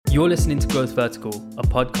You're listening to Growth Vertical, a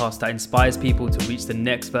podcast that inspires people to reach the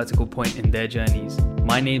next vertical point in their journeys.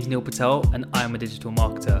 My name's Neil Patel and I'm a digital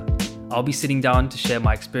marketer. I'll be sitting down to share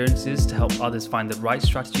my experiences to help others find the right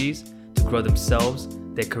strategies to grow themselves,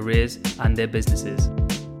 their careers, and their businesses.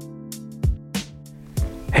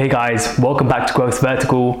 Hey guys, welcome back to Growth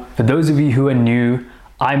Vertical. For those of you who are new,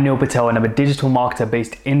 I'm Neil Patel and I'm a digital marketer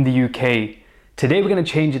based in the UK. Today we're going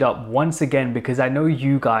to change it up once again because I know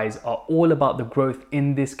you guys are all about the growth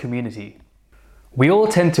in this community. We all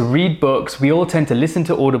tend to read books, we all tend to listen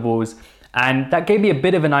to audibles, and that gave me a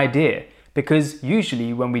bit of an idea because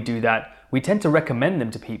usually when we do that, we tend to recommend them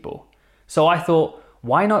to people. So I thought,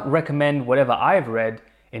 why not recommend whatever I've read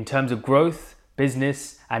in terms of growth,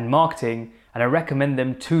 business, and marketing, and I recommend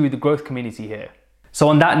them to the growth community here. So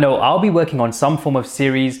on that note, I'll be working on some form of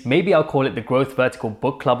series, maybe I'll call it the Growth Vertical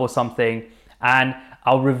Book Club or something, and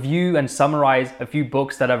I'll review and summarize a few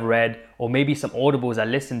books that I've read or maybe some audibles I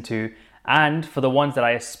listened to, and for the ones that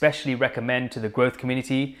I especially recommend to the growth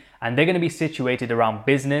community, and they're going to be situated around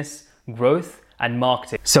business, growth, and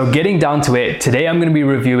marketing. So getting down to it, today I'm going to be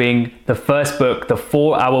reviewing the first book, The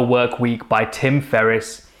 4-Hour Work Week by Tim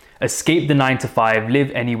Ferriss. Escape the 9 to 5,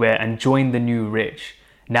 live anywhere, and join the new rich.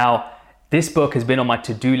 Now, this book has been on my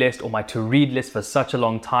to-do list or my to-read list for such a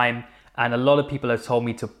long time, and a lot of people have told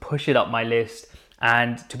me to push it up my list.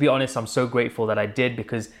 And to be honest, I'm so grateful that I did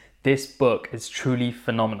because this book is truly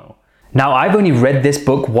phenomenal. Now, I've only read this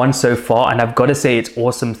book once so far, and I've got to say it's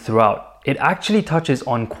awesome throughout. It actually touches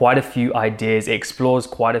on quite a few ideas, it explores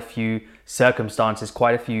quite a few circumstances,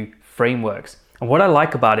 quite a few frameworks. And what I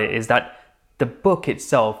like about it is that the book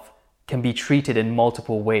itself can be treated in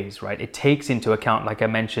multiple ways, right? It takes into account, like I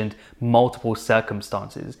mentioned, multiple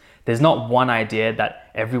circumstances. There's not one idea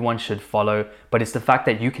that everyone should follow, but it's the fact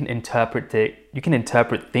that you can interpret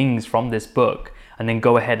things from this book and then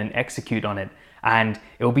go ahead and execute on it. And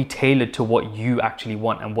it will be tailored to what you actually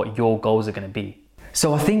want and what your goals are going to be.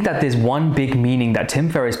 So I think that there's one big meaning that Tim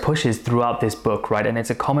Ferriss pushes throughout this book, right? And it's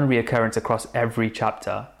a common reoccurrence across every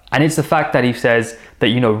chapter. And it's the fact that he says that,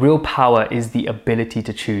 real power is the ability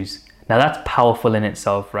to choose. Now that's powerful in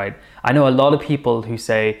itself, right? I know a lot of people who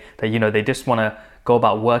say that, they just want to go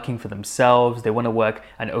about working for themselves. They want to work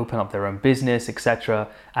and open up their own business, etc.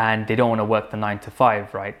 And they don't want to work the 9 to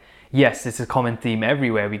 5, right? Yes, it's a common theme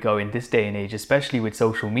everywhere we go in this day and age, especially with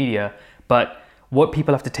social media. But what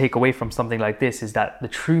people have to take away from something like this is that the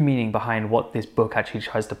true meaning behind what this book actually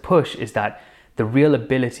tries to push is that the real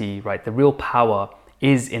ability, right? The real power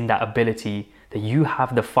is in that ability that you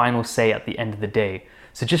have the final say at the end of the day.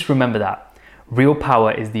 So just remember that. Real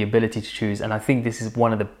power is the ability to choose. And I think this is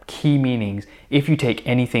one of the key meanings. If you take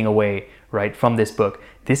anything away, right, from this book,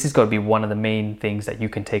 this has got to be one of the main things that you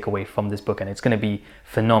can take away from this book. And it's going to be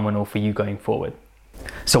phenomenal for you going forward.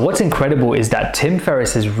 So what's incredible is that Tim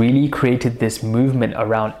Ferriss has really created this movement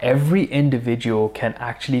around every individual can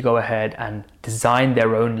actually go ahead and design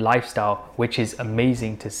their own lifestyle, which is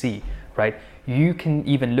amazing to see, right? You can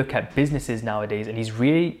even look at businesses nowadays, and he's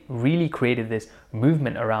really created this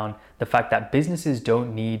movement around the fact that businesses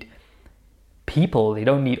don't need people, they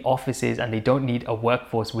don't need offices, and they don't need a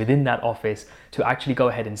workforce within that office to actually go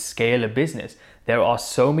ahead and scale a business. There are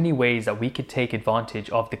so many ways that we could take advantage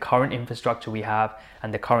of the current infrastructure we have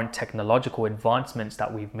and the current technological advancements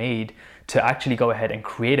that we've made to actually go ahead and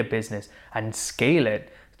create a business and scale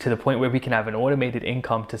it to the point where we can have an automated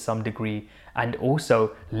income to some degree and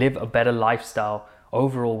also live a better lifestyle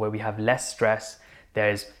overall where we have less stress.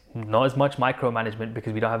 There's not as much micromanagement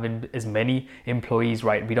because we don't have as many employees,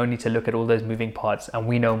 right? We don't need to look at all those moving parts, and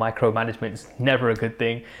we know micromanagement is never a good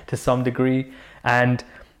thing to some degree. And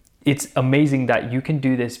it's amazing that you can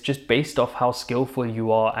do this just based off how skillful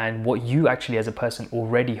you are and what you actually as a person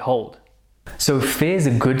already hold. So fear is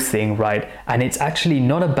a good thing, right? And it's actually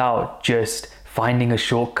not about just finding a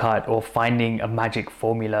shortcut or finding a magic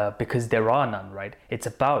formula, because there are none, right? It's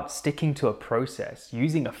about sticking to a process,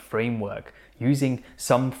 using a framework, using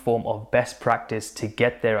some form of best practice to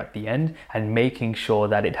get there at the end and making sure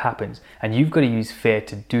that it happens. And you've got to use fear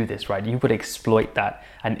to do this, right? You've got to exploit that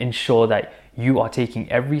and ensure that you are taking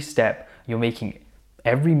every step, you're making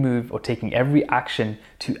every move or taking every action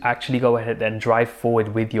to actually go ahead and drive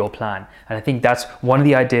forward with your plan. And I think that's one of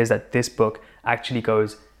the ideas that this book actually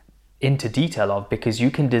goes into detail of, because you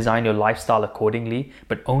can design your lifestyle accordingly,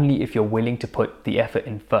 but only if you're willing to put the effort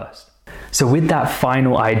in first. So with that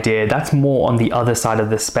final idea, that's more on the other side of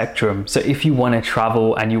the spectrum. So if you want to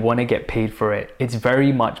travel and you want to get paid for it, it's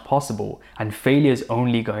very much possible, and failure is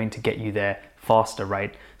only going to get you there faster,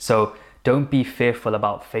 right? So don't be fearful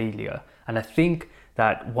about failure. And I think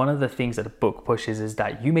that one of the things that the book pushes is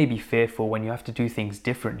that you may be fearful when you have to do things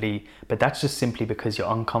differently, but that's just simply because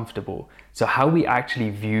you're uncomfortable. So how we actually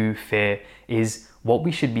view fear is what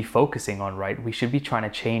we should be focusing on, right? We should be trying to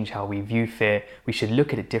change how we view fear. We should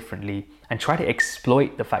look at it differently and try to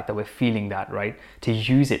exploit the fact that we're feeling that, right? To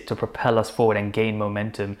use it to propel us forward and gain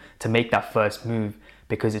momentum to make that first move,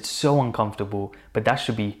 because it's so uncomfortable, but that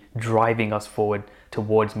should be driving us forward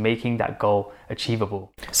towards making that goal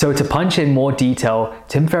achievable. So to punch in more detail,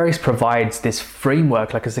 Tim Ferriss provides this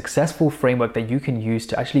framework, like a successful framework that you can use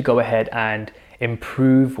to actually go ahead and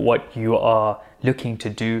improve what you are looking to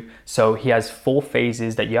do. So he has 4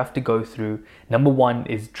 phases that you have to go through. Number 1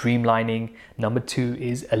 is dreamlining. Number 2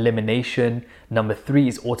 is elimination. Number 3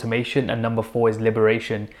 is automation. And number 4 is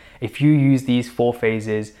liberation. If you use these 4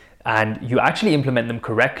 phases and you actually implement them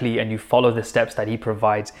correctly and you follow the steps that he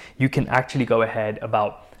provides, you can actually go ahead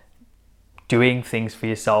about doing things for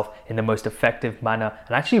yourself in the most effective manner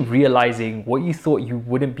and actually realizing what you thought you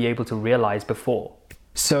wouldn't be able to realize before.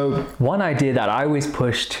 So one idea that I always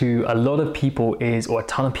push to a lot of people is, or a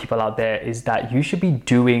ton of people out there, is that you should be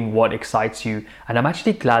doing what excites you. And I'm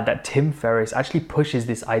actually glad that Tim Ferriss actually pushes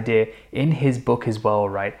this idea in his book as well,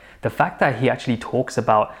 right? The fact that he actually talks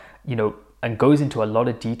about, and goes into a lot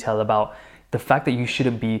of detail about the fact that you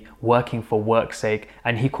shouldn't be working for work's sake,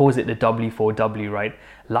 and he calls it the W4W, right?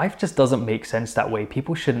 Life just doesn't make sense that way.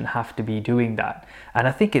 People shouldn't have to be doing that. And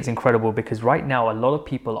I think it's incredible because right now a lot of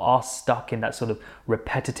people are stuck in that sort of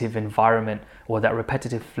repetitive environment or that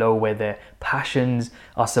repetitive flow where their passions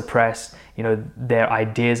are suppressed, their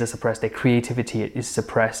ideas are suppressed, their creativity is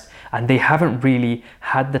suppressed, and they haven't really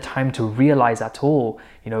had the time to realize at all,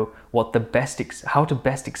 how to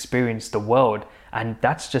best experience the world. And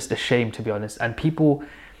that's just a shame, to be honest. And people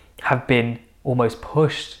have been almost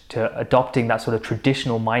pushed to adopting that sort of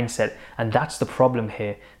traditional mindset, and that's the problem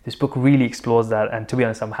here. This book really explores that, and to be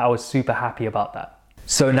honest, I was super happy about that.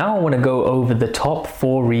 So now I want to go over the top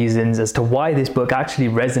 4 reasons as to why this book actually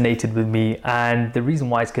resonated with me. And the reason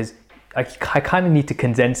why is because I kind of need to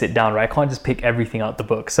condense it down, right? I can't just pick everything out the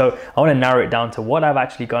book. So I want to narrow it down to what I've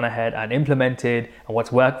actually gone ahead and implemented and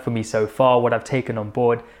what's worked for me so far, what I've taken on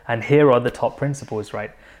board. And here are the top principles,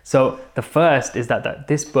 right? So the first is that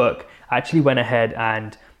this book actually went ahead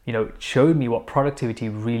and showed me what productivity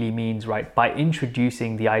really means, right? By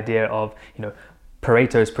introducing the idea of,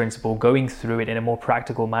 Pareto's principle, going through it in a more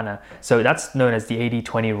practical manner. So that's known as the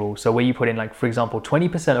 80-20 rule. So where you put in, like, for example,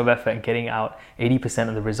 20% of effort and getting out 80%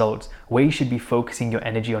 of the results, where you should be focusing your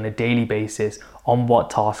energy on a daily basis on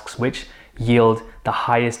what tasks which yield the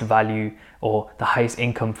highest value or the highest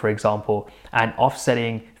income, for example, and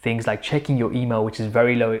offsetting things like checking your email, which is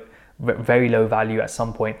very low value at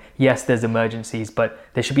some point. Yes, there's emergencies, but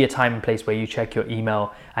there should be a time and place where you check your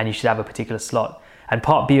email and you should have a particular slot. And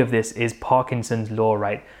part B of this is Parkinson's law,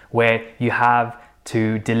 right? Where you have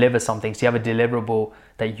to deliver something. So you have a deliverable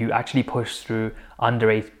that you actually push through under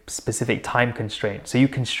a specific time constraint. So you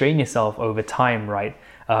constrain yourself over time, right?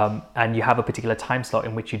 And you have a particular time slot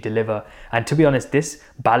in which you deliver. And to be honest, this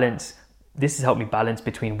has helped me balance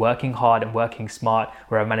between working hard and working smart,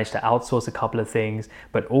 where I've managed to outsource a couple of things,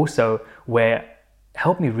 but also where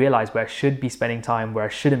helped me realize where I should be spending time, where I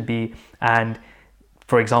shouldn't be, and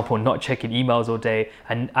for example, not checking emails all day,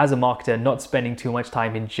 and as a marketer, not spending too much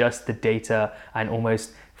time in just the data and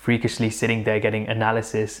almost freakishly sitting there getting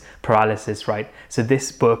analysis paralysis, right? So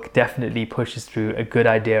this book definitely pushes through a good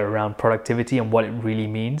idea around productivity and what it really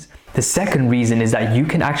means. The second reason is that you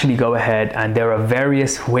can actually go ahead, and there are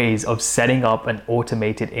various ways of setting up an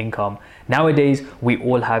automated income. Nowadays, we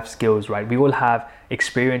all have skills, right? We all have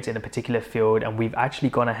experience in a particular field, and we've actually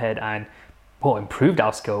gone ahead and improved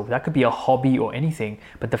our skill. That could be a hobby or anything,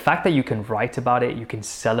 but the fact that you can write about it, you can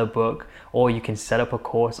sell a book, or you can set up a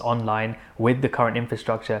course online with the current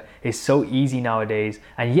infrastructure is so easy nowadays.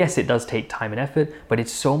 And yes, it does take time and effort, but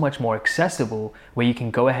it's so much more accessible, where you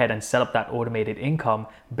can go ahead and set up that automated income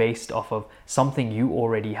based off of something you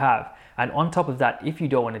already have. And on top of that, if you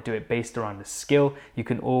don't want to do it based around the skill, you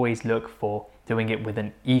can always look for doing it with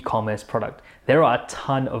an e-commerce product. There are a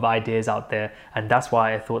ton of ideas out there, and that's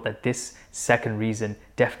why I thought that this second reason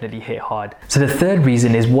definitely hit hard. So the third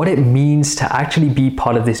reason is what it means to actually be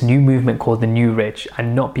part of this new movement called the new rich,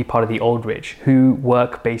 and not be part of the old rich who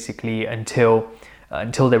work basically until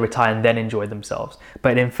they retire and then enjoy themselves.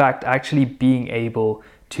 But in fact, actually being able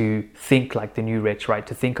to think like the new rich, right?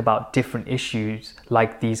 To think about different issues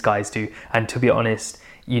like these guys do. And to be honest,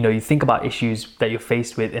 you think about issues that you're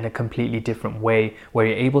faced with in a completely different way, where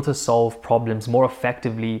you're able to solve problems more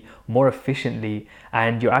effectively, more efficiently,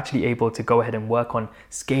 and you're actually able to go ahead and work on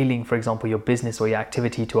scaling, for example, your business or your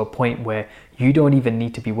activity to a point where you don't even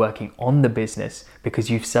need to be working on the business because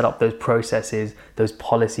you've set up those processes, those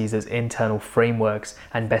policies, those internal frameworks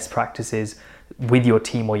and best practices with your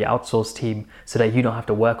team or your outsourced team so that you don't have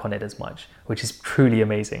to work on it as much, which is truly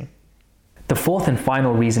amazing. The fourth and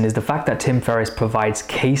final reason is the fact that Tim Ferriss provides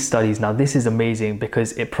case studies. Now, this is amazing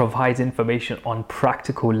because it provides information on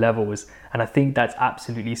practical levels. And I think that's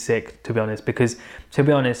absolutely sick, to be honest, because to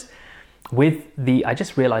be honest, I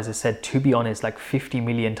just realized I said, to be honest, like 50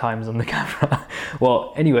 million times on the camera.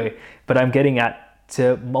 Well, anyway, but I'm getting at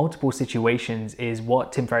to multiple situations is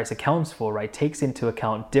what Tim Ferriss accounts for, right? Takes into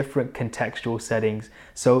account different contextual settings.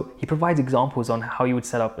 So he provides examples on how you would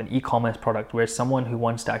set up an e-commerce product where someone who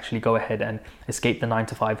wants to actually go ahead and escape the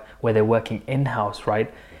 9-to-5 where they're working in-house,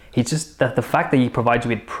 right? He just, that the fact that he provides you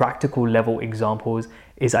with practical level examples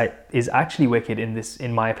is actually wicked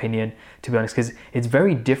in my opinion, to be honest, because it's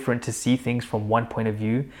very different to see things from one point of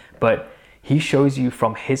view, but he shows you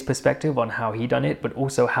from his perspective on how he done it, but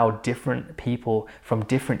also how different people from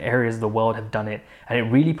different areas of the world have done it. And it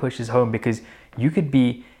really pushes home because you could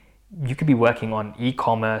be working on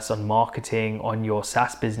e-commerce, on marketing, on your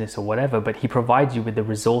SaaS business or whatever, but he provides you with the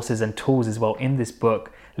resources and tools as well in this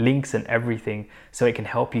book, links and everything, so it can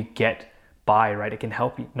help you get by, right? It can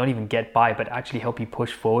help you not even get by, but actually help you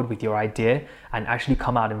push forward with your idea and actually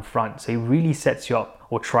come out in front. So he really sets you up,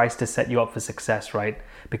 or tries to set you up for success, right?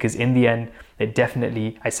 Because in the end, it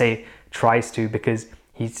definitely, I say tries to, because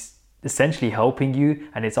he's essentially helping you,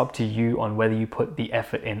 and it's up to you on whether you put the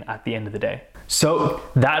effort in at the end of the day. So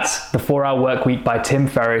that's the 4-Hour Work Week by Tim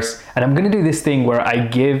Ferriss. And I'm gonna do this thing where I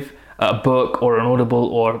give a book or an Audible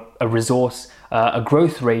or a resource a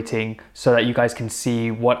growth rating so that you guys can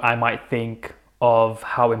see what I might think of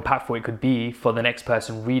how impactful it could be for the next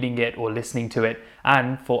person reading it or listening to it,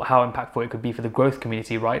 and for how impactful it could be for the growth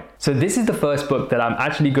community, right? So this is the first book that I'm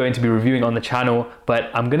actually going to be reviewing on the channel, but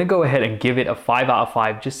I'm gonna go ahead and give it a 5 out of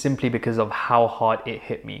 5 just simply because of how hard it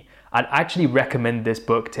hit me. I'd actually recommend this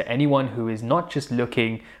book to anyone who is not just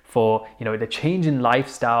looking for, the change in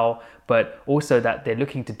lifestyle, but also that they're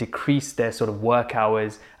looking to decrease their sort of work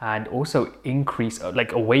hours and also increase,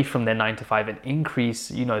 like away from their 9-to-5 and increase,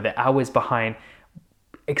 their hours behind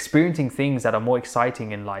experiencing things that are more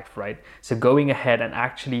exciting in life, right? So going ahead and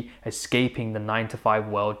actually escaping the 9-to-5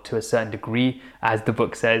 world to a certain degree, as the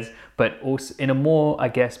book says, but also in a more, I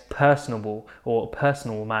guess, personal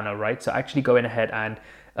manner, right? So actually going ahead and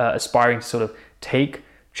aspiring to sort of take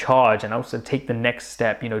charge and also take the next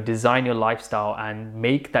step, design your lifestyle and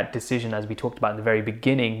make that decision, as we talked about in the very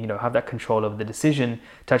beginning, have that control over the decision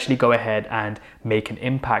to actually go ahead and make an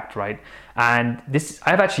impact, right? And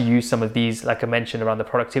I've actually used some of these, like I mentioned, around the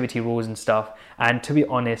productivity rules and stuff. And to be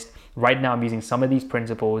honest, right now I'm using some of these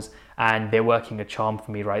principles and they're working a charm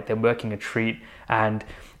for me, right? They're working a treat, and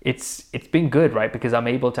it's been good, right? Because I'm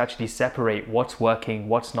able to actually separate what's working,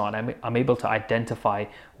 what's not. I'm able to identify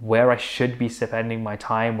where I should be spending my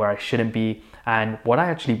time, where I shouldn't be, and what I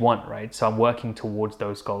actually want, right? So I'm working towards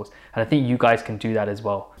those goals. And I think you guys can do that as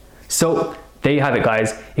well. So there you have it,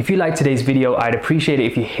 guys. If you liked today's video, I'd appreciate it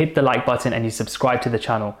if you hit the like button and you subscribe to the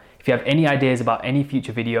channel. If you have any ideas about any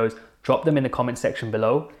future videos, drop them in the comment section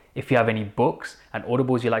below. If you have any books and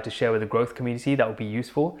audibles you'd like to share with the growth community that would be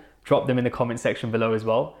useful, drop them in the comment section below as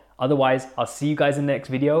well. Otherwise, I'll see you guys in the next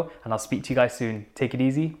video and I'll speak to you guys soon. Take it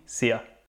easy. See ya.